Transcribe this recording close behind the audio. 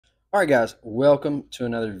Alright guys, welcome to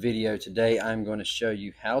another video. Today I'm going to show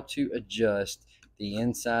you how to adjust the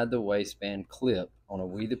inside the waistband clip on a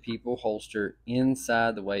We the People holster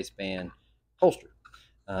inside the waistband holster.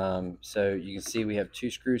 So you can see we have two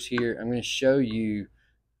screws here. I'm going to show you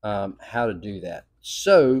how to do that.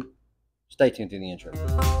 So stay tuned through the intro.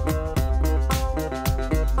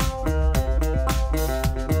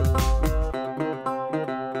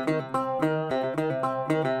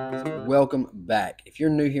 Welcome back. If you're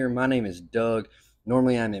new here, my name is Doug.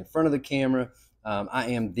 Normally I'm in front of the camera. I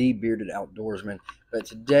am the bearded outdoorsman, but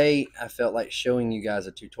today I felt like showing you guys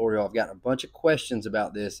a tutorial. I've gotten a bunch of questions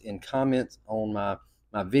about this in comments on my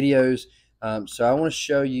videos, so I want to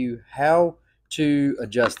show you how to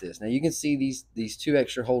adjust this. Now you can see these two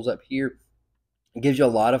extra holes up here. It gives you a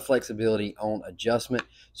lot of flexibility on adjustment,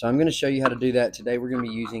 so I'm going to show you how to do that. Today we're going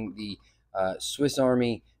to be using the Swiss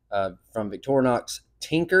Army from Victorinox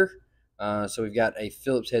Tinker. So we've got a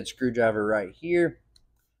Phillips head screwdriver right here.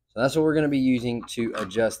 So that's what we're going to be using to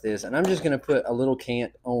adjust this. And I'm just going to put a little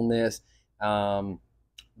cant on this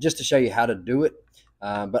just to show you how to do it.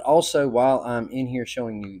 But also while I'm in here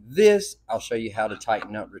showing you this, I'll show you how to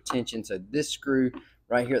tighten up retention. So this screw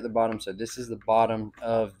right here at the bottom, so this is the bottom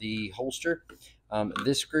of the holster.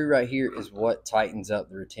 This screw right here is what tightens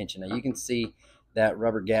up the retention. Now you can see that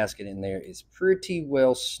rubber gasket in there is pretty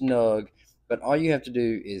well snug, but all you have to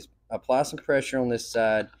do is apply some pressure on this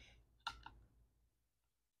side,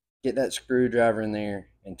 get that screwdriver in there,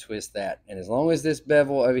 and twist that. And as long as this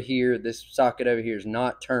bevel over here, this socket over here is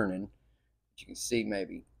not turning, you can see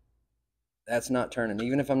maybe, that's not turning,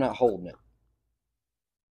 even if I'm not holding it.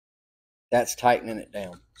 That's tightening it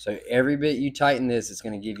down. So every bit you tighten this, it's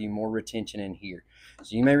going to give you more retention in here.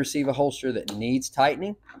 So you may receive a holster that needs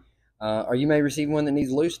tightening, or you may receive one that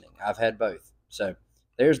needs loosening. I've had both. So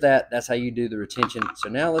there's that. That's how you do the retention. So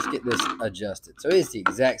now let's get this adjusted. So it's the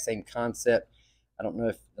exact same concept. I don't know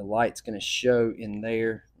if the light's going to show in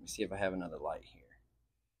there. Let me see if I have another light here.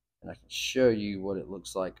 And I can show you what it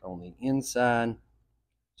looks like on the inside.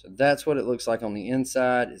 So that's what it looks like on the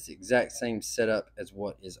inside. It's the exact same setup as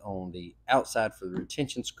what is on the outside for the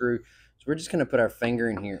retention screw. So we're just going to put our finger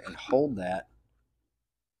in here and hold that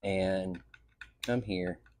and come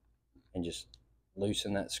here and just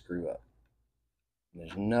loosen that screw up.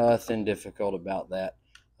 There's nothing difficult about that.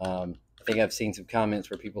 I think I've seen some comments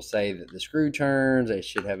where people say that the screw turns, they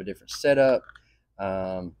should have a different setup.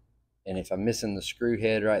 And if I'm missing the screw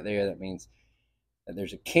head right there, that means that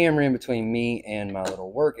there's a camera in between me and my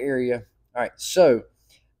little work area. All right, so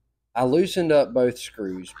I loosened up both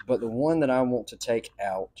screws, but the one that I want to take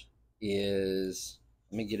out is,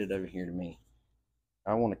 let me get it over here to me.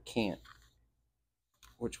 I want a cant.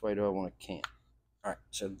 Which way do I want a cant? All right,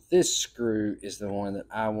 so this screw is the one that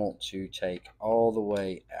I want to take all the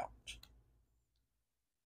way out.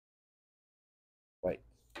 Wait,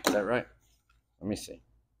 is that right? Let me see.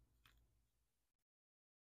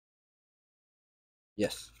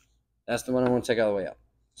 Yes, that's the one I want to take all the way out.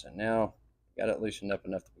 So now got it loosened up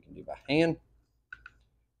enough that we can do by hand.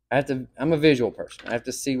 I'm a visual person. I have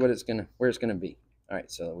to see where it's gonna be. All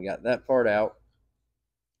right, so we got that part out.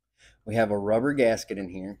 We have a rubber gasket in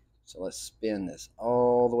here. So let's spin this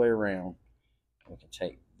all the way around. We can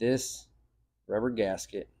take this rubber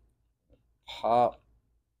gasket, pop.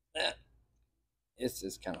 This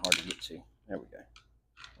is kind of hard to get to. There we go.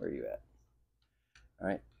 Where are you at? All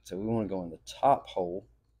right, so we want to go in the top hole.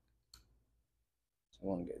 So we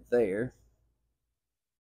want to go there.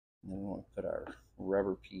 And then we want to put our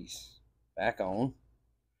rubber piece back on.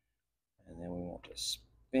 And then we want to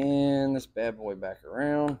spin this bad boy back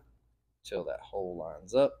around until that hole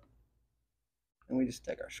lines up. And we just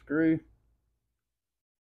take our screw,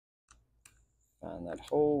 find that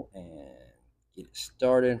hole, and get it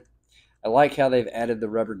started. I like how they've added the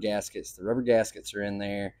rubber gaskets. The rubber gaskets are in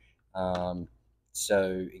there,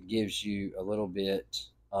 so it gives you a little bit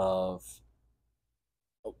of,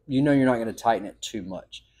 you know, you're not going to tighten it too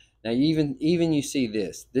much. Now, even you see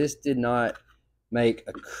this did not make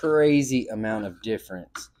a crazy amount of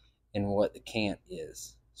difference in what the cant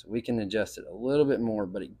is. So we can adjust it a little bit more,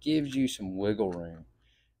 but it gives you some wiggle room.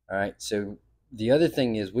 All right, so the other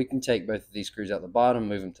thing is we can take both of these screws out the bottom,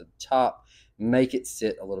 move them to the top, make it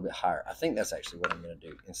sit a little bit higher. I think that's actually what I'm going to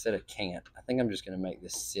do. Instead of cant, I think I'm just going to make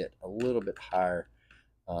this sit a little bit higher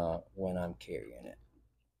when I'm carrying it.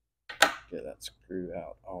 Get that screw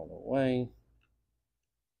out all the way.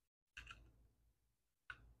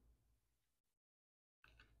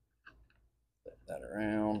 Flip that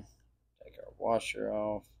around. Take our washer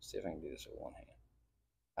off. See if I can do this with one hand.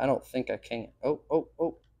 I don't think I can.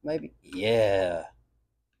 Oh, maybe. Yeah.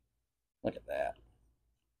 Look at that.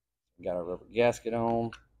 We got our rubber gasket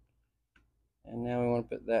on. And now we want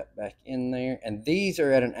to put that back in there. And these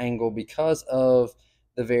are at an angle because of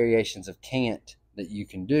the variations of cant that you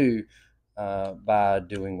can do by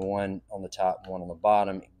doing one on the top and one on the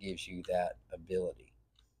bottom. It gives you that ability.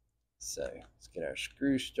 So let's get our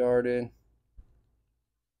screw started.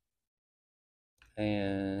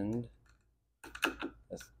 And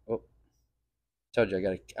oh, told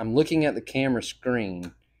you I'm looking at the camera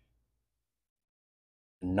screen,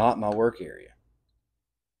 not my work area.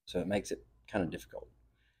 So it makes it kind of difficult.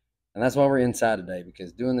 And that's why we're inside today,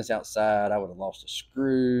 because doing this outside, I would have lost a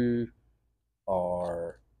screw,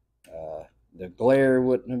 or the glare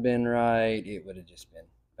wouldn't have been right. It would have just been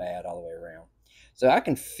bad all the way around. So I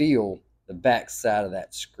can feel the back side of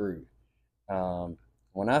that screw.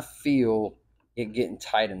 When I feel it getting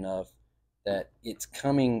tight enough that it's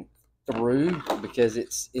coming through, because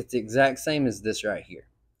it's the exact same as this right here.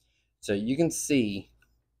 So you can see,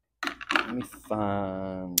 let me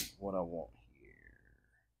find what I want here.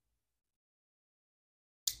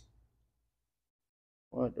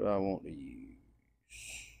 What do I want to use?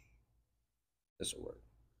 This will work.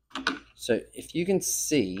 So if you can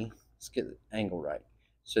see, let's get the angle right.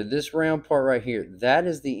 So this round part right here, that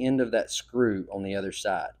is the end of that screw on the other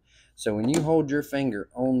side. So when you hold your finger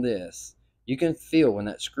on this, you can feel when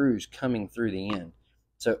that screw's coming through the end.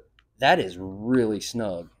 So that is really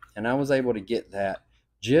snug. And I was able to get that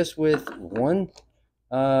just with one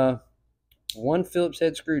Phillips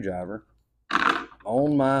head screwdriver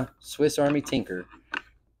on my Swiss Army Tinker,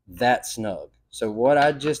 that snug. So what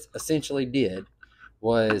I just essentially did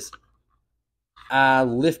was I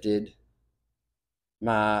lifted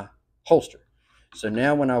my holster. So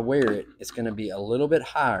now when I wear it, it's going to be a little bit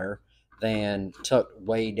higher than tucked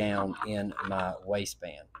way down in my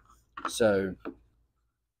waistband. So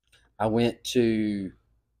I went to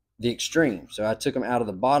the extreme. So I took them out of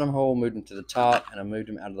the bottom hole, moved them to the top, and I moved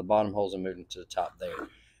them out of the bottom holes and moved them to the top there.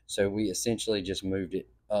 So we essentially just moved it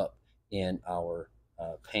up in our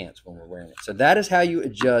pants when we're wearing it. So that is how you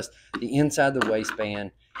adjust the inside the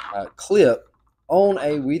waistband clip on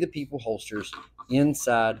a We the People holsters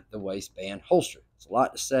inside the waistband holster. It's a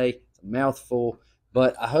lot to say, it's a mouthful,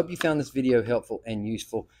 but I hope you found this video helpful and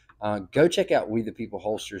useful. Go check out We the People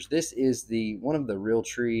holsters. This is one of the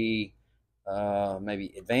Realtree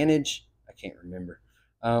maybe Advantage, I can't remember.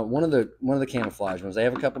 One of the camouflage ones. They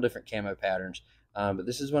have a couple different camo patterns, but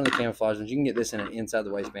this is one of the camouflage ones. You can get this in an inside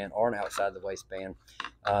the waistband or an outside the waistband.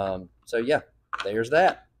 So yeah, there's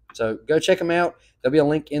that. So go check them out. There'll be a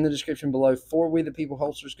link in the description below for We the People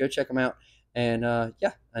holsters. Go check them out. And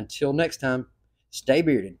yeah, until next time, stay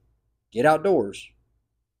bearded, get outdoors,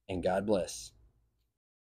 and God bless.